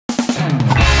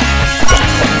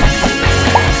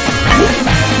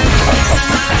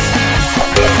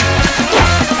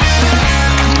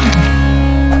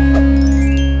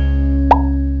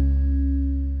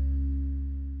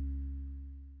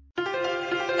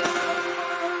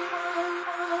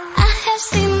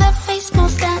seen that face more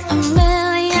than a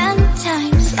million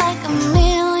times, like a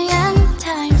million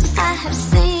times. I have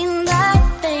seen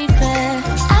that, baby.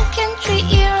 I can treat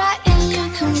you right and you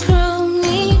can prove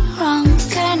me wrong.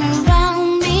 Turn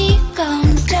around, be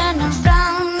gone, turn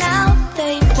around now,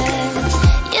 baby.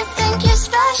 You think you're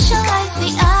special like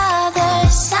the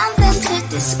others, something to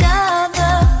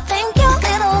discover, think you're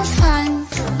little fun.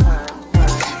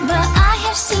 But I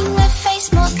have seen that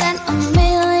face more than a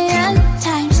million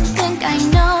times. Think I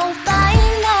know by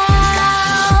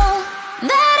now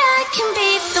that I can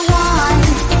be the one,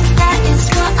 if that is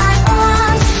what I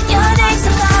want. Your days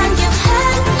are gone, you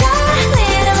had your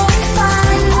little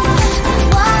fun.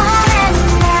 What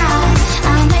now?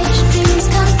 I'll make your dreams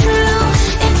come true,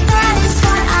 if that is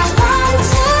what I want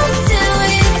to do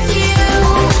with you.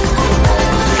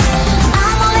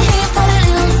 I'm only here for the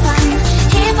little fun,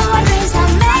 here for what dreams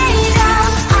are made of.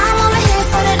 I'm only here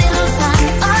for the little fun.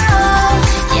 Oh,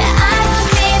 yeah, I can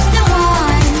be the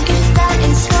one, if that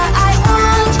is what I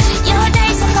want. Your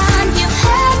days are gone, you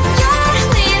had your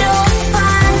little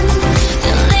fun,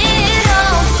 your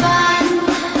little fun.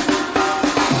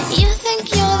 You think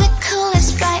you're the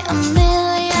coolest by a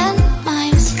million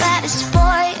miles, baddest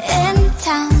boy in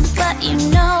town, but you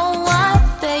know what,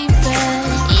 baby?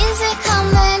 Easy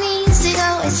come and easy go,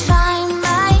 it's fine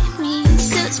by me,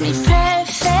 suits me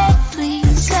perfectly.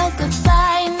 So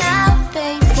goodbye now,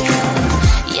 baby.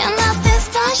 You're nothing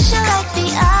special like the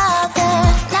other,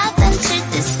 nothing to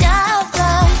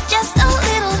discover, just a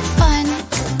little fun.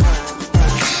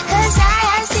 Cause I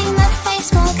have seen that face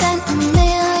more than a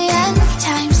million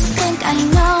times. Think I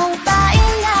know by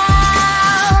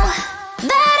now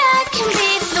that I can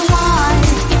be the one,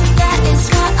 if that is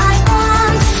what I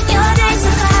want. Your days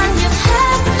are gone, you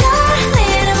had your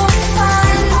little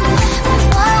fun.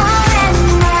 What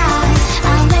now?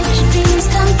 I'll make your dreams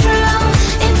come true,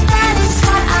 if that is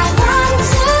what I want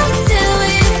to do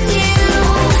with you.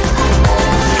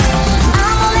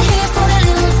 I'm only here for the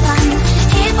little fun,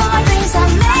 here for what dreams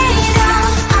are made of.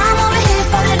 I'm only here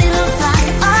for the little fun.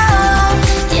 Oh,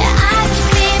 yeah, I can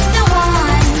be the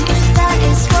one, if that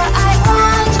is what I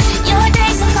want. Your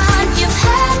days are gone, you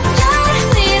had your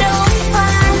little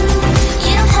fun.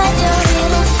 You had your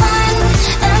little fun,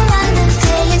 and when the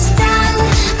day is done,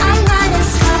 I might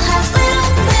as well have little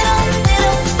fun.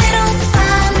 Little fun.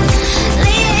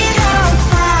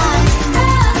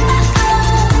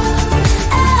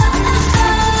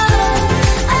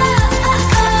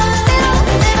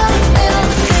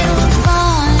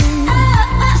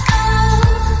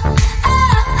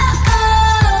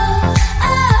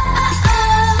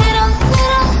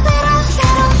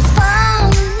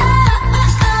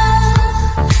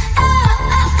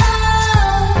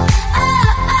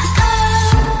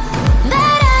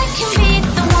 That I can be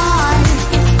the one,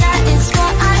 if that is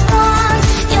what I want.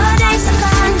 Your days are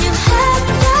gone, you had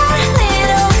your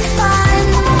little fun.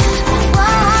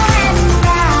 What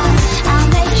now? I'll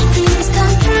make your dreams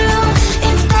come true,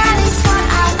 if that is what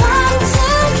I want to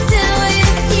do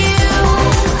with you.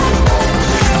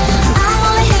 I'm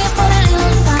only here for the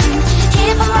little fun,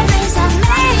 here for what dreams are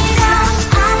made of.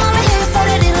 I'm only here for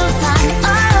the little fun.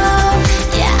 Oh,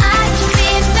 yeah, I can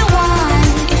be the one,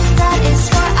 if that is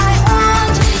what I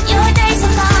want. Your days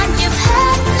are gone, you've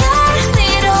had your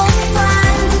little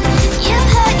fun. You've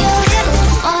had your little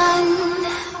fun.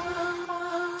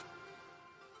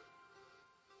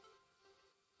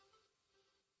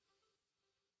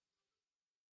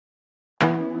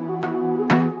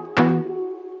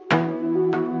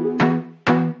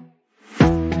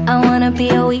 I wanna be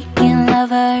a weekend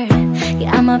lover,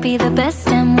 yeah, I'ma be the best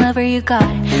damn lover you got.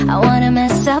 I wanna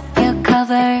mess up your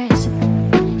covers.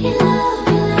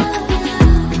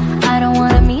 I don't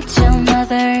wanna meet your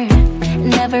mother,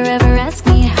 never ever ask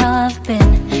me how I've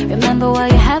been. Remember why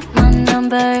you have my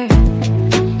number.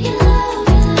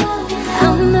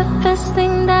 I'm the best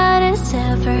thing that has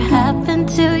ever happened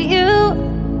to you.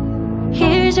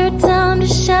 Here's your time to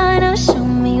shine, now show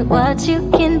me what you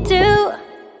can do.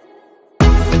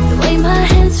 The way my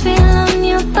hands feel on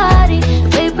your body, the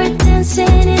way we're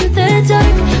dancing in the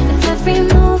dark. With every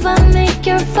move I make,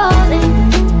 you're falling.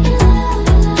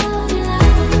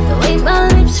 The way my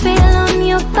lips feel on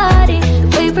your body, the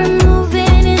way we're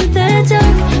moving in the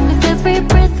dark. With every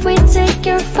breath we take,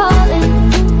 you're falling.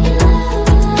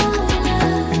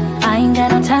 I ain't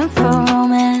got no time for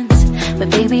romance, but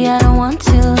baby, I don't want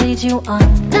to lead you on.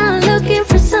 Not looking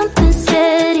for something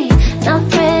steady, not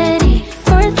ready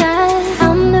for that.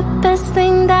 I'm the best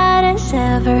thing that has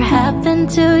ever happened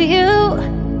to you.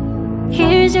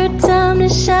 Here's your time to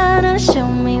shine, now show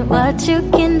me what you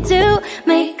can do.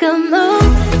 Make a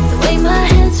move, the way my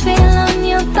hands feel on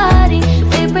your body, the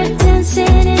way we're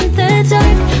dancing in the dark.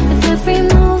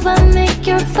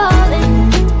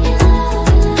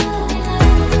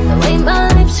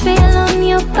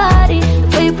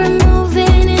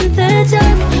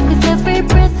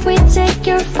 mistake,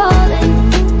 you're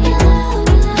falling. Your love,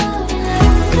 your love, your love.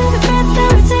 With every breath that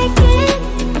we're taking,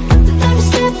 with every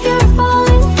step you're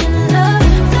falling. Your love,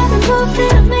 with every move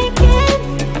that I'm making.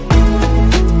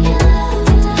 Your love,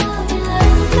 your love, your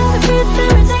love. With every breath that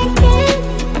we're taking,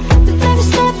 with every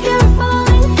step you're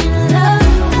falling. Your love,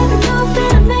 with every move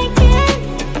that I'm making.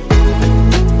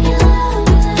 Your love,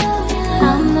 your love, your love.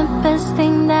 I'm the best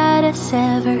thing that has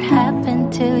ever happened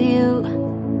to you.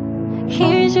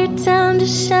 Here's your time to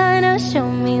shine, now show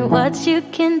me what you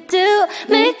can do.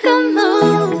 Make a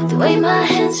move, the way my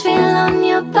hands feel on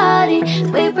your body, the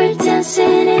way we're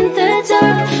dancing in the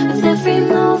dark. With every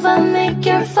move I make,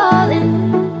 you're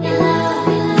falling. Your love,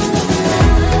 your love, your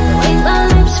love. The way my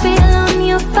lips feel on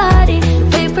your body, the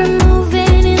way we're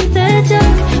moving in the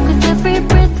dark. With every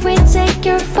breath we take,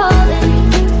 you're falling.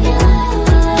 Your love,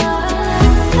 your love, your love.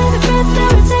 With every breath that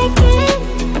we're taking,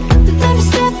 with every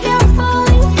step you're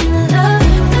falling. Your love,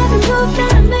 with every move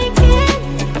that I'm making.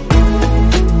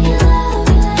 Your love,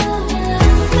 your love, your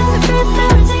love. With every breath that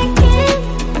we're taking,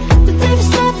 with every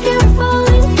step you're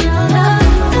falling. Your love,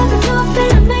 with every move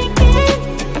that I'm making.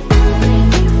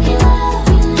 Your love,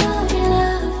 your love, your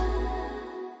love.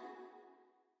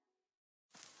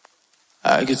 I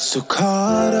get so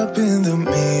caught up in the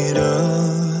middle,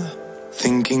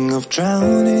 thinking of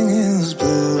drowning in those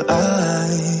blue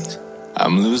eyes.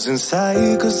 I'm losing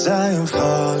sight 'cause I am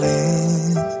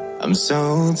falling. I'm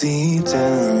so deep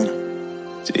down,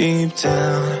 deep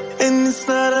down. And it's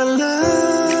not a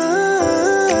lie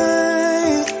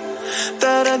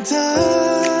that I die.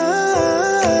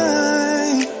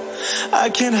 I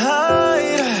can't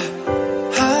hide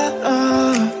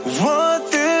what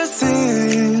this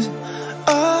is.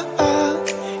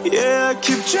 Yeah, I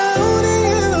keep drowning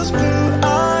in those blue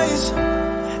eyes,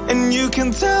 and you can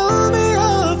tell me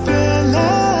all of your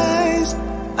lies.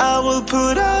 I will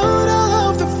put out all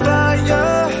of the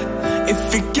fire if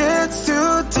it gets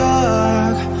too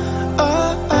dark.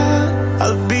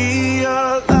 I'll be your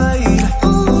light.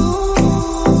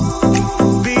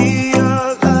 Be your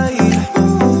light.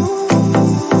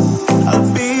 I'll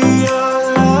be your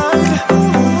light.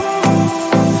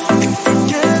 If it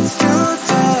gets too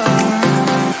dark,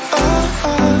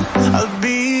 I'll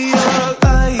be your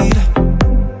light.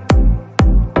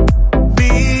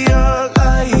 Be your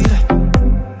light.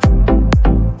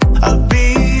 I'll be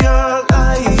your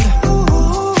light.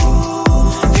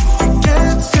 If it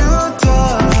gets too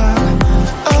dark,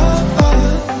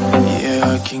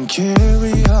 yeah, I can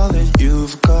carry all that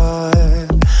you've got.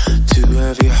 Two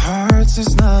heavy hearts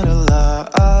is not a lot.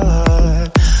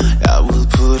 I will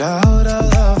put out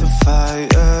all of the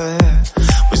fire.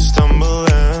 We stumble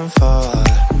and fall,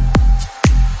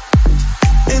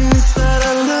 and it's not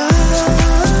a lie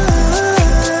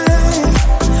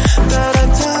that I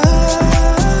die.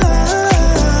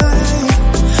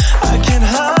 I can't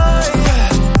hide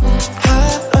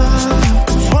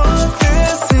what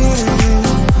this is.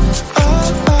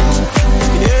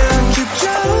 Yeah, I keep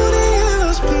drowning in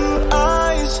those blue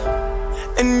eyes,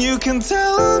 and you can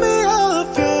tell me all of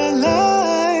your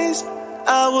lies. I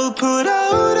will put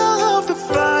out all of the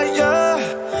fire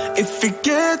if it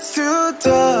gets too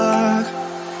dark.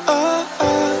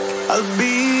 I'll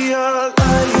be your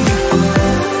light.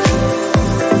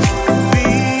 Be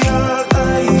your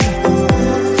light.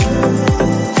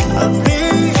 I'll be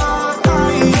your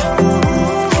light.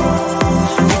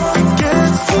 If it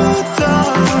gets too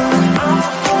dark,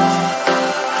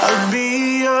 I'll be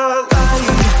your light.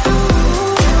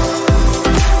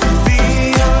 Be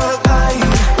your light.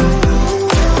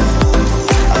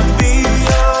 I'll be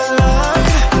your light.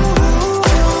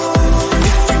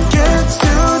 If it gets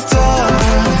too dark,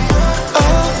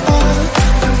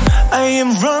 I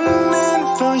am running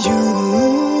for you.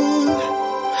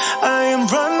 I am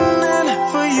running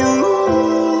for you.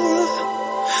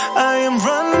 I am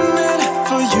running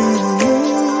for you.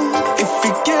 If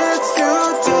it gets too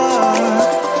dark,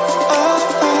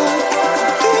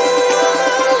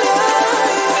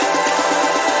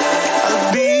 I'll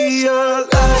be your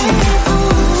light.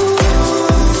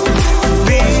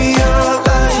 Be your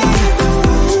light.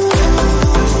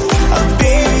 I'll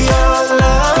be your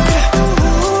light.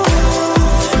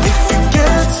 If it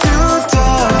gets too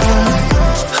dark,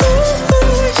 I'll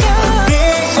be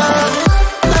your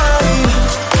light.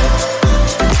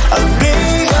 I'll be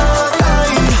your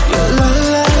light. Your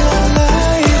light.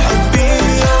 I'll be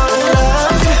your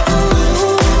light.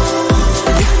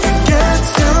 If it gets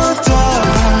too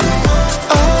dark,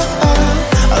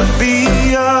 I'll be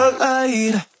your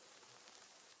light.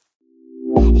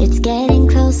 It's getting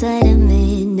closer to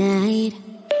midnight.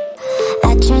 I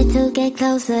try to get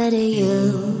closer to you,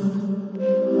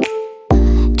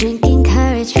 drinking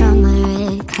courage from a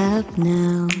red cup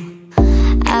now.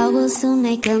 I will soon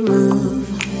make a move.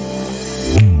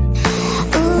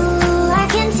 Ooh, I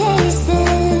can taste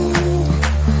it,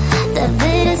 the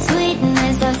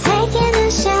bittersweetness of taking a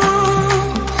shot,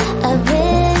 a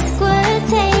risk worth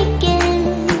taking.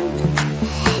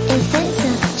 If it's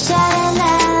a shot of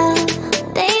love,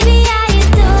 baby, I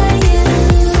adore you.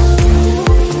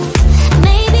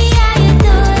 Maybe I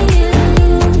adore you.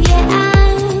 Yeah,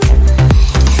 I'm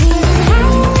feeling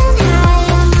high,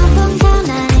 I'm up on cloud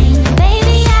nine.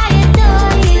 Baby, I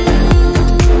adore you.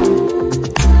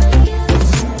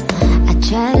 I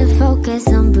try to focus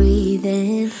on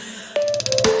breathing.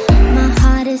 My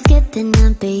heart is skipping a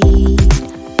beat.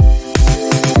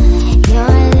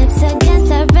 Your lips against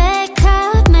the red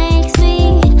cup makes me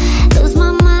lose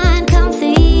my mind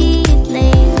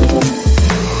completely.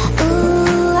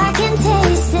 Ooh, I can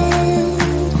taste it,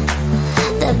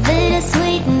 the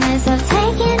bittersweetness of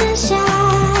taking a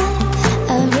shot,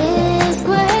 a risk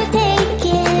worth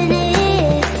taking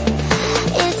it.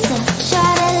 It's a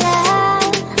shot of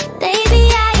love, baby,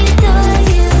 I adore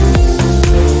you.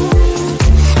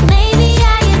 Maybe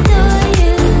I adore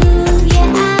you. Yeah,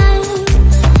 I'm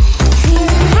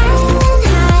feeling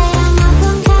high, I'm up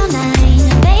on cloud nine.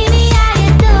 Baby, I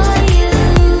adore you.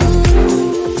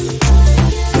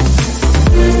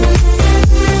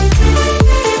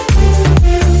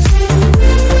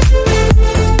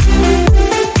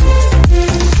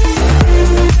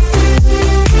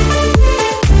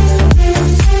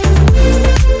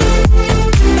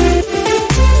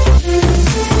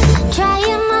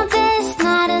 Trying my best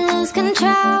not to lose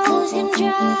control.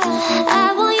 I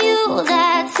want you,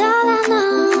 that's all I know.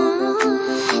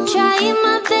 Trying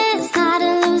my best not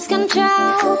to lose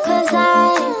control, 'cause I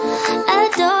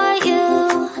adore you,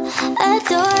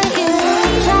 adore you.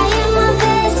 Trying my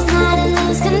best not to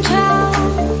lose control.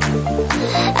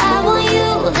 I want you,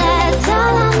 that's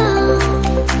all I know.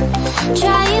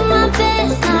 Trying my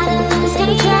best not to lose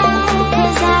control,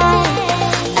 'cause I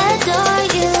adore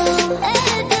you.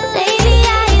 Baby,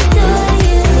 I adore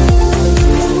you.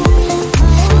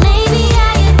 Maybe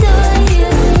I adore you.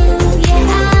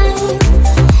 Yeah, I'm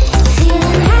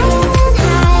feeling high,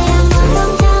 I'm up on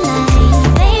cloud nine.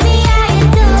 Baby, I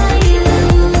adore you.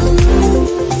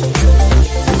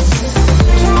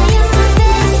 Trying my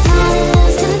best not to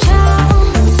lose control.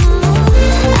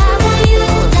 I want you,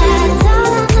 that's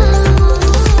all I know.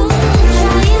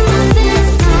 Trying my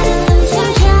best not to lose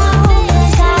control,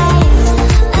 'cause I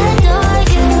adore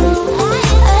you,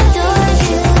 adore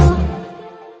you.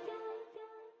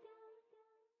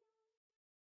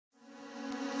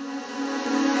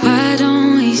 Why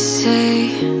don't we say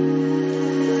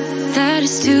that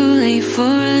it's too late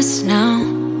for us now?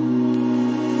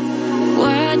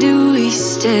 Why do we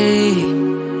stay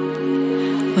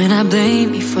when I blame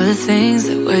you for the things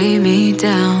that weigh me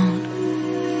down?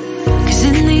 'Cause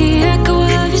in the echo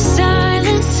of your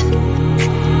silence,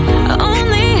 I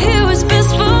only hear what's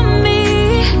best for me.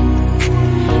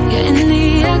 Yeah, in the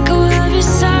echo of your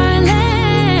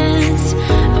silence,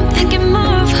 I'm thinking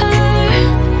more of her.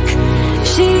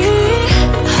 She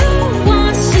who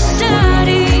wants to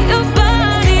study your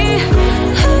body,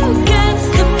 who gets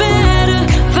the better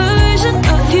version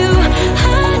of you.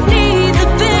 I need the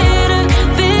better,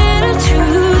 bitter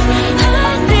truth.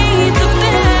 I need the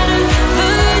better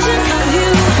version of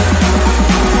you.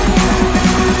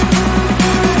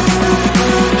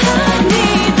 I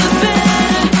need the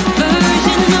better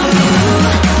version of you.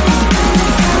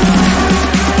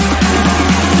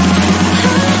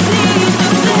 I need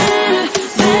the better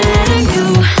you.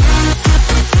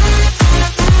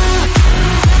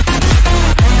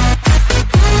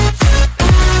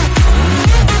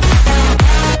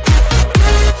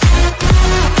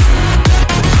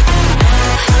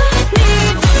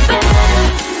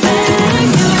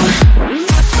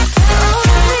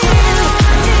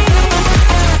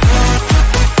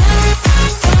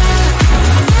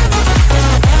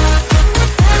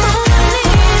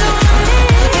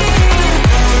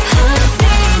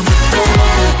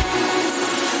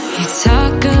 You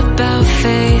talk about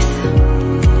faith.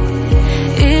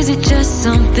 Is it just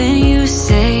something you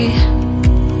say?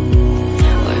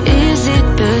 Or is it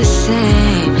the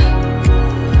same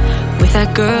with that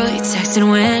girl you texting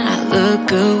when I look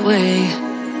away?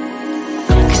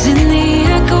 'Cause in the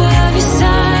echo of your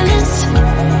silence,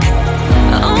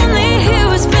 I only hear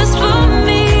what's best for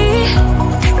me.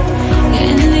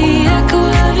 Yeah, in the echo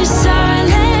of your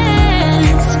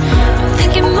silence, I'm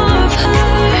thinking more of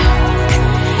her.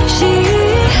 She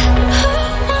who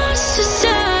wants to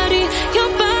study your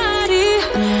body,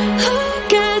 who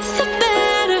gets the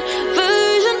better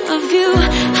version of you.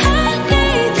 I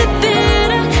need the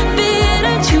bitter,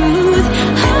 bitter truth.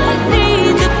 I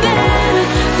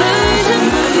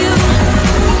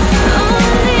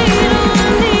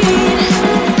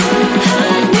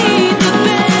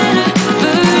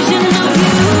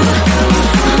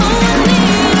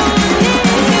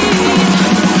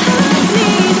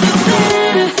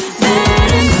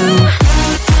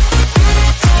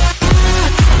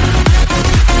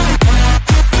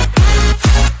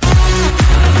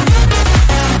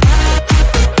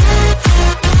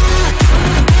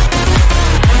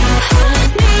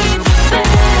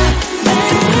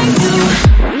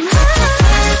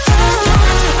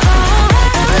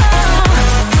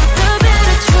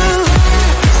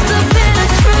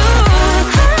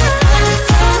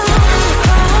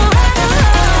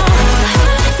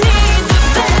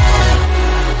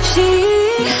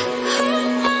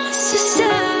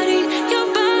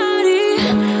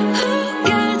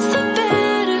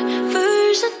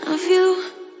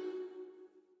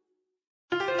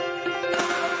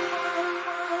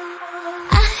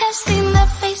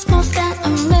taste more than a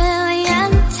million.